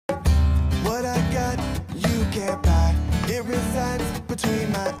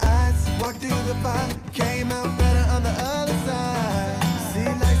between my eyes. Walked through the fire, came out better on the other side. See,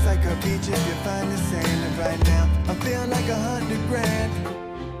 life's like a beach if you find the sand. And right now, I feel like 100 grand.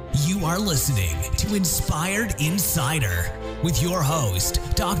 You are listening to Inspired Insider with your host,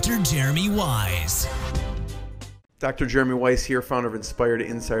 Dr. Jeremy Weisz. Dr. Jeremy Weisz here, founder of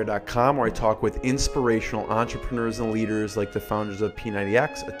InspiredInsider.com, where I talk with inspirational entrepreneurs and leaders like the founders of P90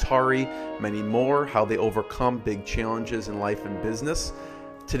 X, Atari, many more, how they overcome big challenges in life and business.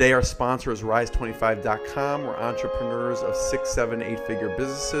 Today, our sponsor is Rise25.com, where entrepreneurs of 6, 7, 8-figure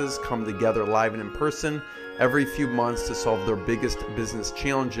businesses come together live and in person every few months to solve their biggest business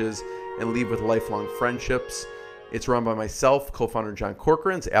challenges and leave with lifelong friendships. It's run by myself, co-founder John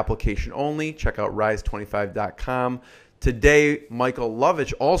Corcoran. It's application only. Check out Rise25.com. Today, Michael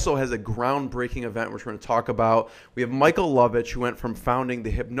Lovitch also has a groundbreaking event which we're going to talk about. We have Michael Lovitch, who went from founding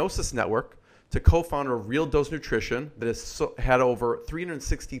the Hypnosis Network to co-founder of Real Dose Nutrition that has had over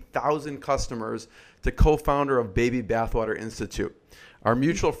 360,000 customers, to co-founder of BabyBathWater Institute. Our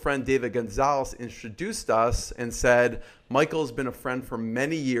mutual friend David Gonzalez introduced us and said, Michael's been a friend for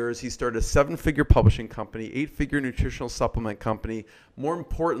many years. He started a 7-figure publishing company, 8-figure nutritional supplement company. More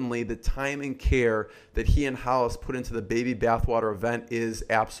importantly, the time and care that he and Hollis put into the Baby Bathwater event is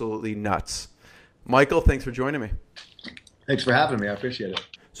absolutely nuts. Michael, thanks for joining me. Thanks for having me. I appreciate it.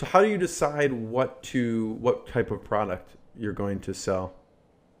 So how do you decide what type of product you're going to sell?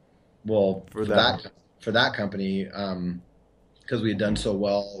 Well, for that company, because we had done so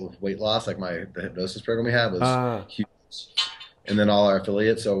well with weight loss, like the hypnosis program we had was huge. And then all our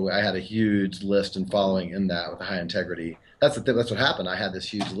affiliates, so I had a huge list and following in that with a high integrity. That's what happened. I had this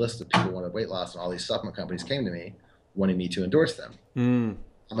huge list of people who wanted weight loss, and all these supplement companies came to me wanting me to endorse them.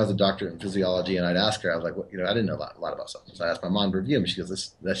 I was a doctor in physiology, and I'd ask her, I was like, I didn't know a lot about supplements. I asked my mom to review them. She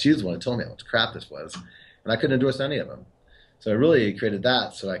goes, she was the one who told me how much crap this was, and I couldn't endorse any of them. So I really created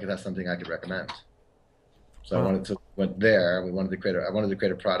that so I could have something I could recommend. So I went there. I wanted to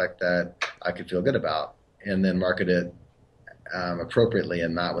create a product that I could feel good about, and then market it appropriately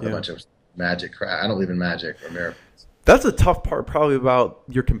and not with a bunch of magic crap. I don't believe in magic or miracles. That's a tough part probably about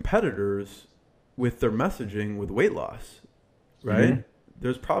your competitors with their messaging with weight loss, right? Mm-hmm.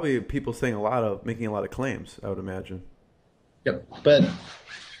 There's probably people making a lot of claims, I would imagine. Yep, but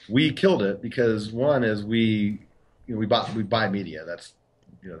we killed it because one is we buy media. That's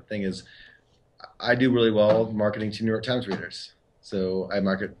the thing is, I do really well marketing to New York Times readers. So I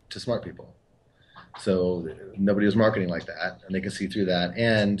market to smart people. So nobody was marketing like that, and they could see through that.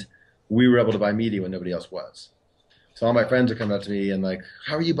 And we were able to buy media when nobody else was. So all my friends are coming up to me and like,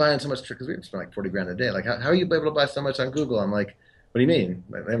 how are you buying so much? Because we spend like 40 grand a day. Like, how are you able to buy so much on Google? I'm like, what do you mean?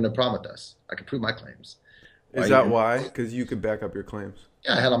 They have no problem with us. I can prove my claims. Is that why? Because you could back up your claims.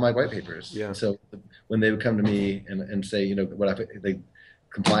 Yeah, I had all my white papers. Yeah. So when they would come to me and say,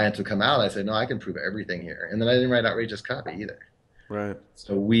 compliance would come out, I said, no, I can prove everything here. And then I didn't write outrageous copy either. Right.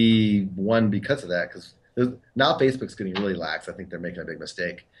 So we won because of that. Because now Facebook's getting really lax. I think they're making a big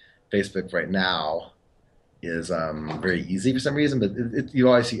mistake. Facebook right now is very easy for some reason, but you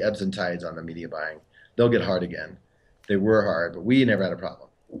always see ebbs and tides on the media buying. They'll get hard again. They were hard, but we never had a problem.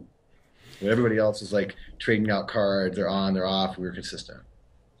 When everybody else was like trading out cards, they're on, they're off, we were consistent.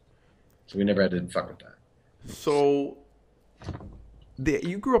 So we never had to fuck with that. So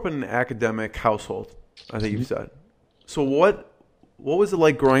you grew up in an academic household, I think you said. So what was it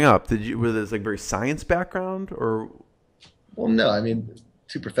like growing up? Was it like very science background or? Well, no, I mean,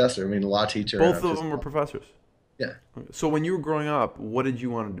 two professors. I mean, a law teacher. Both of them were professors. Yeah. So when you were growing up, what did you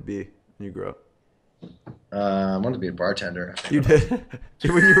want to be when you grew up? I wanted to be a bartender. You did?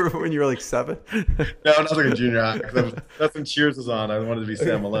 when you were like 7? No, not like a junior high. That's when Cheers was on. I wanted to be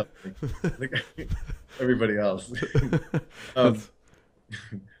Sam Malone. Like everybody else. That was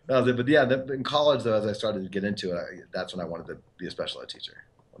it. But yeah, in college though, as I started to get into it, that's when I wanted to be a special ed teacher.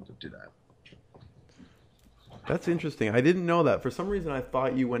 I wanted to do that. That's interesting. I didn't know that. For some reason, I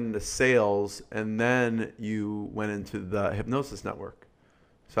thought you went into sales and then you went into the hypnosis network.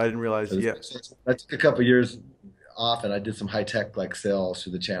 So I didn't realize. I took a couple of years off, and I did some high tech like sales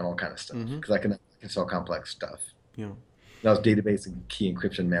through the channel kind of stuff because I can sell complex stuff. Yeah, that was database and key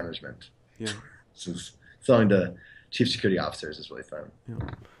encryption management. Yeah, so selling to chief security officers is really fun. Yeah.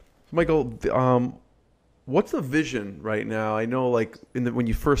 Michael, what's the vision right now? I know, like when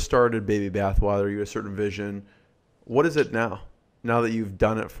you first started Baby Bathwater, you had a certain vision. What is it now? Now that you've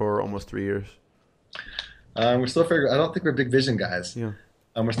done it for almost 3 years. We're still figuring. I don't think we're big vision guys. Yeah.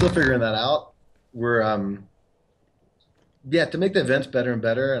 We're still figuring that out. We're to make the events better and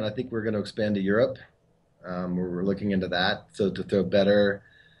better, and I think we're going to expand to Europe. We're looking into that, so to throw better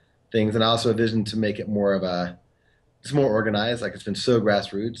things, and also a vision to make it more of a it's more organized. Like it's been so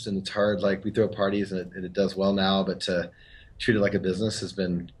grassroots, and it's hard. Like we throw parties and it does well now, but to treat it like a business has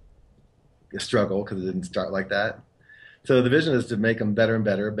been a struggle because it didn't start like that. So the vision is to make them better and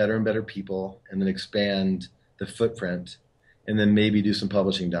better, better and better people, and then expand the footprint, and then maybe do some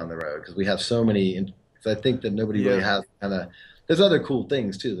publishing down the road because we have so many. Because I think that nobody really has kind of. There's other cool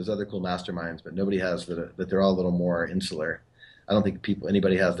things too. There's other cool masterminds, but nobody has that. They're all a little more insular. I don't think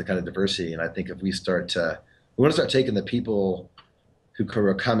anybody has the kind of diversity, and I think if we want to start taking the people who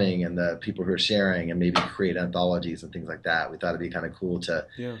are coming and the people who are sharing and maybe create anthologies and things like that. We thought it'd be kind of cool to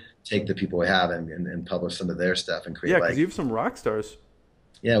take the people we have and publish some of their stuff and create because you have some rock stars.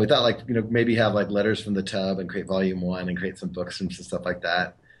 Yeah, we thought maybe have letters from the tub and create volume 1 and create some books and some stuff like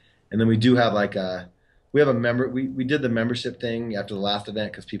that. And then we do have we have a member. We did the membership thing after the last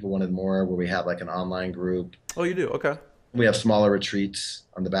event because people wanted more, where we have an online group. Oh, you do? Okay. We have smaller retreats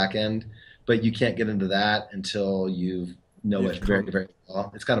on the back end, but you can't get into that until you know it very, very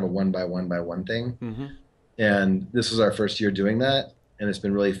well. It's kind of a 1-by-1-by-1 thing. Mm-hmm. And this was our first year doing that, and it's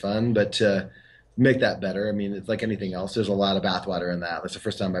been really fun. But to make that better, I mean, it's like anything else. There's a lot of bathwater in that. That's the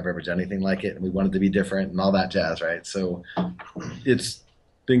first time I've ever done anything like it, and we wanted to be different and all that jazz, right? So it's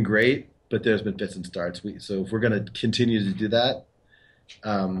been great. But there's been fits and starts. So if we're going to continue to do that,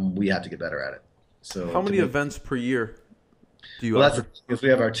 we have to get better at it. So how many events per year do you? Well, that's because we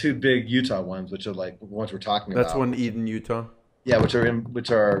have our 2 big Utah ones, which are the ones we're talking about. That's one Eden, Utah. Yeah, which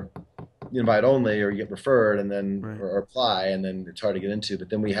are invite only, or you get referred, and then or apply, and then it's hard to get into. But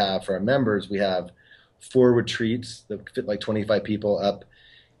then we have for our members, we have 4 retreats that fit 25 people up.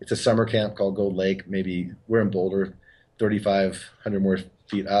 It's a summer camp called Gold Lake. Maybe we're in Boulder, 3,500 more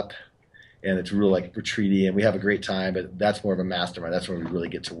feet up. And it's real retreaty, and we have a great time, but that's more of a mastermind. That's where we really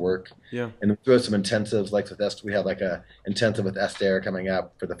get to work. Yeah. And we throw some intensives, with Esther. We have a intensive with Esther coming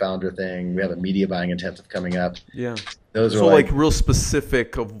up for the founder thing. We have a media buying intensive coming up. Yeah. Those are real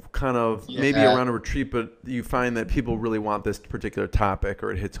specific of kind of maybe around a retreat, but you find that people really want this particular topic or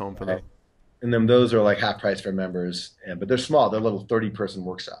it hits home for them. And then those are half price for members, but they're small. They're little 30-person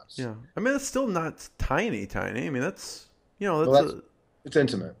workshops. Yeah. I mean, it's still not tiny. I mean, it's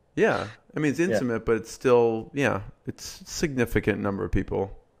intimate. Yeah. I mean, it's intimate, but it's still, it's a significant number of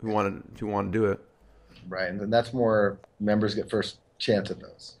people who want to do it. Right. And then that's more members get first chance at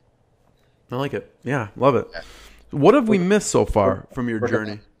those. I like it. Yeah. Love it. Yeah. What have we missed so far from your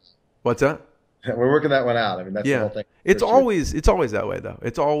journey? What's that? We're working that one out. I mean, that's the whole thing. It's always that way, though.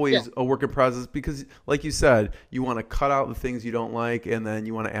 It's always a work in process because, like you said, you want to cut out the things you don't like, and then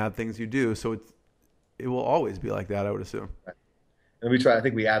you want to add things you do. So it will always be like that, I would assume. Right. And we try. I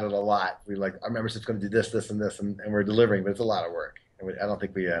think we added a lot. We our membership's going to do this, this, and this, and we're delivering, but it's a lot of work. And I don't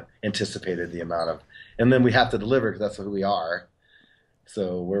think we anticipated the amount of. And then we have to deliver because that's who we are.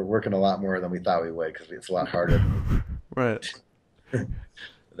 So we're working a lot more than we thought we would because it's a lot harder. Right.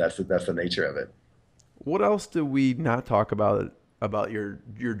 That's the nature of it. What else do we not talk about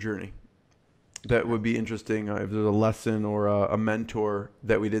your journey that would be interesting? If there's a lesson or a mentor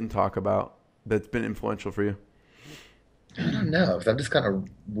that we didn't talk about that's been influential for you. I don't know, because I've just kind of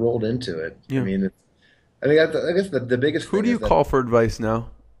rolled into it. Yeah. I mean, I guess the biggest thing. Who do you call for advice now?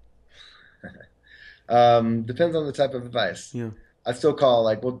 Depends on the type of advice. Yeah. I still call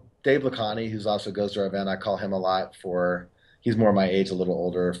Dave Lacani, who also goes to our event. I call him a lot he's more my age, a little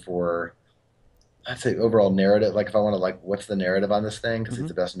older for, I'd say overall narrative. If I want to what's the narrative on this thing? Because he's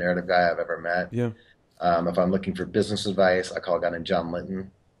the best narrative guy I've ever met. Yeah. If I'm looking for business advice, I call a guy named John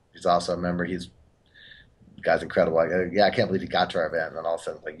Linton. He's also a member. The guy's incredible. I can't believe he got to our event. And then all of a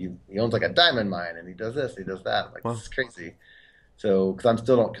sudden, he owns a diamond mine, and he does this, he does that. Wow. This is crazy. So, because I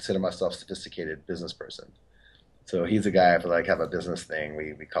still don't consider myself a sophisticated business person. So he's a guy, if I have a business thing,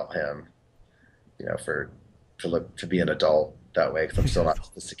 we call him, to be an adult that way, because I'm still not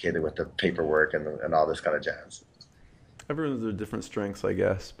sophisticated with the paperwork and all this kind of jazz. Everyone has their different strengths, I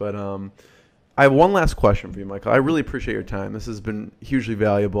guess. But I have one last question for you, Michael. I really appreciate your time. This has been hugely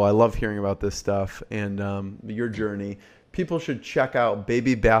valuable. I love hearing about this stuff and your journey. People should check out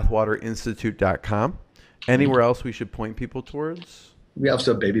BabyBathWaterInstitute.com. Anywhere else we should point people towards? We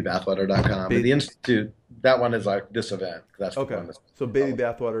also have BabyBathWater.com. The Institute, that one is this event. That's okay. The one so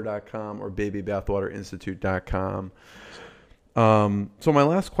BabyBathWater.com or BabyBathWaterInstitute.com. So my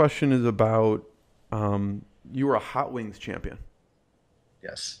last question is about you were a Hot Wings champion.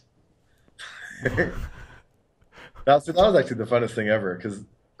 Yes. that was actually the funnest thing ever because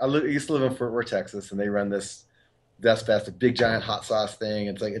I used to live in Fort Worth, Texas, and they run this Death Fest, a big giant hot sauce thing.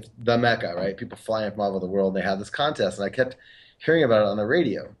 It's the Mecca, right? People flying from all over the world. And they have this contest, and I kept hearing about it on the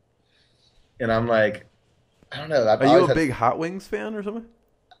radio. And I'm like, I don't know. Are you a big Hot Wings fan or something?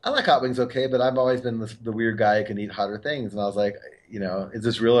 I like hot wings, okay, but I've always been the weird guy who can eat hotter things. And I was like, is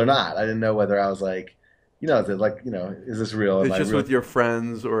this real or not? I didn't know whether I was like, is it like, is this real? It's just with your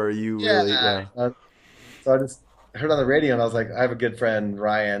friends, or are you really? Yeah. So I just heard on the radio, and I was like, I have a good friend,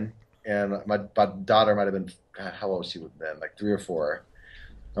 Ryan, and my daughter might have been, God, how old was she then? Like 3 or 4.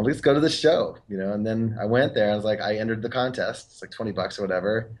 And let's go to the show, And then I went there. And I was like, I entered the contest. It's like $20 or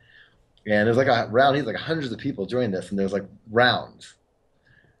whatever. And it was like a round. He's like hundreds of people joined this, and there's like rounds,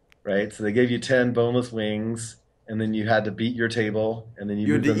 right? So they gave you 10 boneless wings, and then you had to beat your table, and then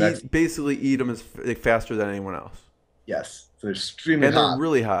you had to basically eat them as faster than anyone else. Yes, so they're extremely hot. And they're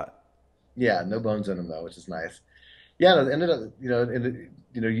really hot. Yeah, no bones in them though, which is nice. Yeah, and it ended up,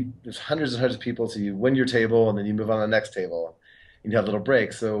 there's hundreds and hundreds of people, so you win your table, and then you move on to the next table, and you have little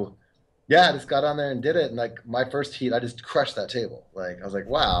breaks. So, yeah, I just got on there and did it, and like my first heat, I just crushed that table. Like I was like,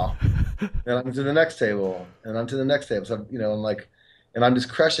 wow. And I'm to the next table, and I'm to the next table. So I'm like, and I'm just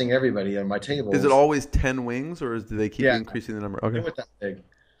crushing everybody on my table. Is it always 10 wings, or do they keep increasing the number? Okay. It was that big.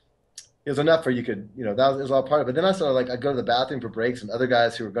 It was enough where you could, it was all part of it. But then I started like, I'd go to the bathroom for breaks, and other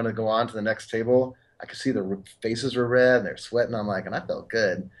guys who were going to go on to the next table, I could see their faces were red and they're sweating. I'm like, and I felt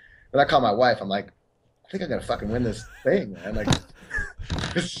good. But I called my wife. I'm like, I think I'm going to fucking win this thing, man. Like,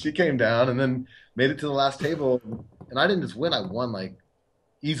 she came down and then made it to the last table. And I didn't just win. I won like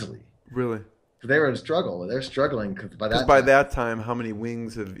easily. Really? They were in struggle. They're struggling because by that time, how many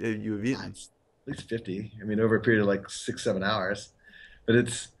wings have you eaten? At least 50. I mean, over a period of like 6-7 hours. But I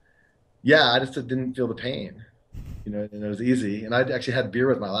just didn't feel the pain, and it was easy. And I actually had beer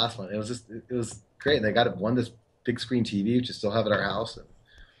with my last one. It was great. And they won this big screen TV, which I still have at our house. And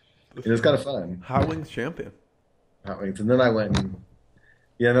it was kind of fun. Hot Wings champion. Hot Wings. And then I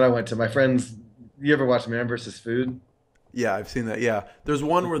went to my friends. You ever watch Man vs. Food? Yeah, I've seen that. Yeah. There's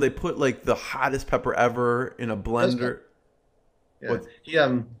one where they put like the hottest pepper ever in a blender.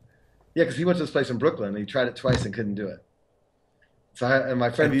 Yeah. Because he went to this place in Brooklyn and he tried it twice and couldn't do it. So and my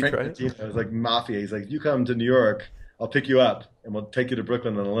friend Frank was like mafia. He's like, if you come to New York, I'll pick you up and we'll take you to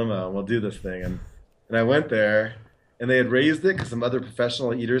Brooklyn in a limo and we'll do this thing. And I went there, and they had raised it because some other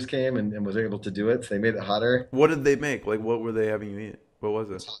professional eaters came and was able to do it. So they made it hotter. What did they make? Like, what were they having you eat? What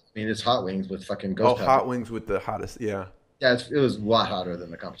was it? I mean, it's hot wings with fucking ghost pepper. Hot wings with the hottest. Yeah. Yeah, it was a lot hotter than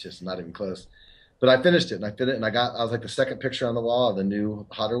the competition. Not even close. But I finished it, and I fit it, and I was like the second picture on the wall of the new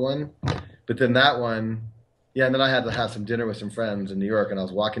hotter one. But then that one. Yeah, and then I had to have some dinner with some friends in New York, and I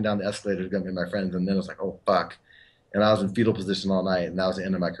was walking down the escalator to go meet my friends, and then it was like, oh, fuck. And I was in fetal position all night, and that was the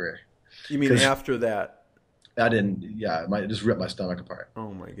end of my career. You mean after that? I didn't, it just ripped my stomach apart.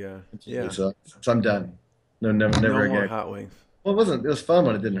 Oh, my God. Yeah. So I'm done. Never no again. More hot wings. Well, it was fun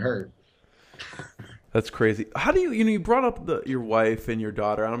when it didn't hurt. That's crazy. How do you brought up your wife and your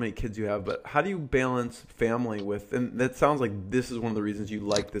daughter. I don't know how many kids you have, but how do you balance family with, and that sounds like this is one of the reasons you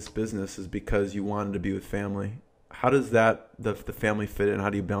like this business is because you wanted to be with family. How does the family fit in? How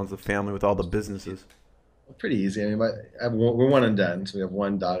do you balance the family with all the businesses? Well, pretty easy. I mean, we're one and done. So we have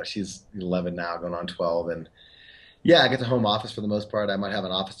one daughter. She's 11 now, going on 12. And yeah, I get the home office for the most part. I might have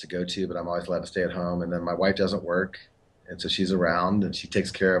an office to go to, but I'm always allowed to stay at home. And then my wife doesn't work. And so she's around, and she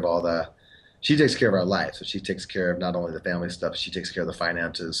takes care of she takes care of our life. So she takes care of not only the family stuff, she takes care of the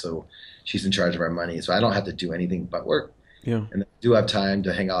finances. So she's in charge of our money. So I don't have to do anything but work. Yeah. And I do have time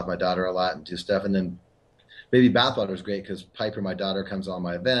to hang out with my daughter a lot and do stuff. And then Baby BathWater is great because Piper, my daughter, comes on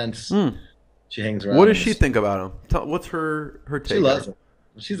my events. She hangs around. What does she think about him? What's her take? She loves him.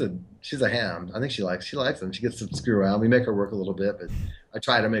 She's a ham. I think she likes them. She gets to screw around. We make her work a little bit, but I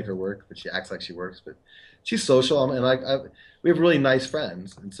try to make her work, but she acts like she works. But she's social, and we have really nice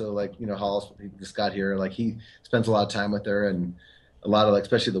friends. And so Hall just got here. He spends a lot of time with her, and a lot of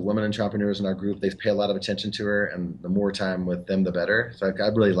especially the women entrepreneurs in our group, they pay a lot of attention to her, and the more time with them, the better. So I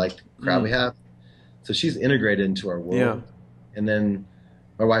really like the crowd we have. So she's integrated into our world. Yeah. And then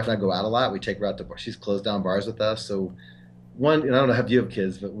my wife and I go out a lot. We take her out to bars. She's closed down bars with us. So one, and I don't know if you have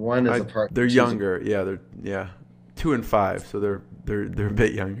kids, but one is a part. They're younger. They're 2 and 5, so they're a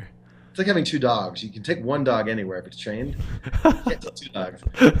bit younger. It's like having 2 dogs. You can take one dog anywhere if it's trained. You can't take 2 dogs.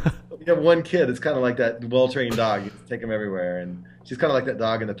 When you have one kid, it's kind of like that well-trained dog. You just take him everywhere, and she's kind of like that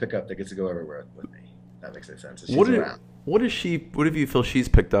dog in the pickup that gets to go everywhere with me. That makes any sense. So what do you feel she's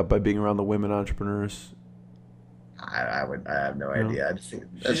picked up by being around the women entrepreneurs? I have no idea. I just think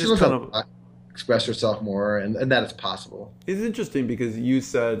she just kind of express herself more, and that it's possible. It's interesting because you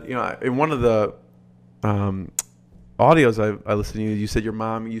said, in one of the audios I listened to, you said your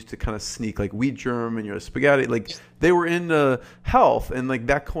mom used to kind of sneak wheat germ and your spaghetti. They were into health, and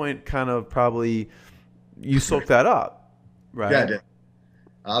that point kind of probably you soaked that up, right? Yeah, I did.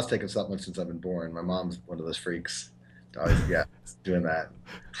 I was taking supplements since I've been born. My mom's one of those freaks. Always, yeah, doing that.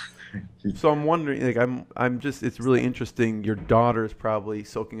 So I'm wondering, like, I'm just, it's really interesting. Your daughter's probably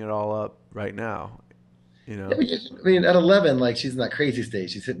soaking it all up right now, you know? Yeah, I mean, at 11, like, she's in that crazy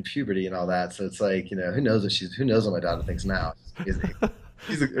stage. She's hitting puberty and all that. So it's like, who knows what my daughter thinks now.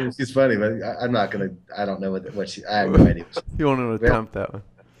 She's funny, but I'm not gonna. I don't know what she. I have no idea. You want to attempt that one?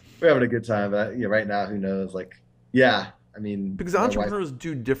 We're having a good time, but right now, who knows? Like, yeah, I mean, because entrepreneurs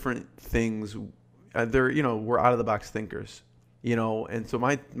do different things. They're, we're out of the box thinkers, and so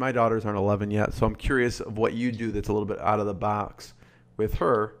my daughters aren't 11 yet, so I'm curious of what you do that's a little bit out of the box with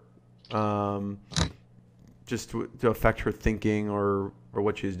her, just to affect her thinking or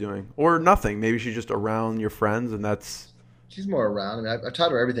what she's doing, or nothing. Maybe she's just around your friends, and that's. She's more around. I mean, I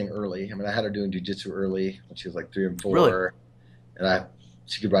taught her everything early. I mean, I had her doing jiu-jitsu early when she was like 3 and 4. Really? And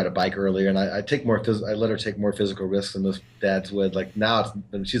she could ride a bike earlier. And I let her take more physical risks than most dads would. Like now,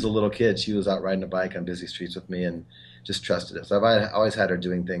 when she's a little kid, she was out riding a bike on busy streets with me and just trusted it. So I've always had her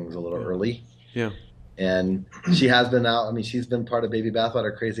doing things a little early. Yeah. And she has been out. I mean, she's been part of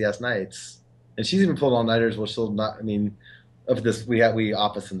BabyBathWater crazy ass nights. And she's even pulled all-nighters. Well, she'll not, I mean, of this, we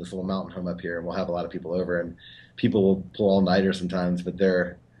office in this little mountain home up here, and we'll have a lot of people over, and people will pull all-nighters sometimes, but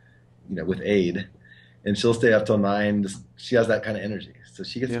they're, with aid, and she'll stay up till 9. She has that kind of energy, so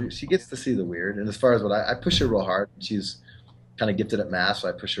she gets to see the weird. And as far as what I push her real hard, she's kind of gifted at math, so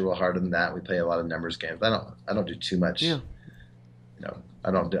I push her real hard in that. We play a lot of numbers games. I don't do too much. Yeah.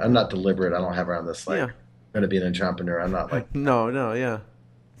 I'm not deliberate. I don't have her on this like I'm going to be an entrepreneur. I'm not like no, yeah,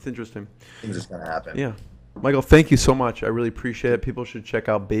 it's interesting. Things just going to happen. Yeah. Michael, thank you so much. I really appreciate it. People should check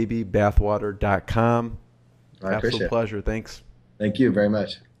out BabyBathWater.com. I appreciate it. Pleasure. Thanks. Thank you very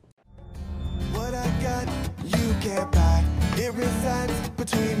much. What I got, you can't buy. It resides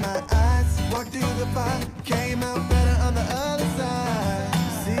between my eyes. Walked through the fire, came out better on the other side.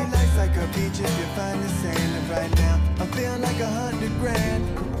 See, life's like a beach if you find the sand. And right now, I feel like $100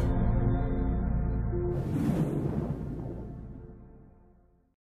 grand.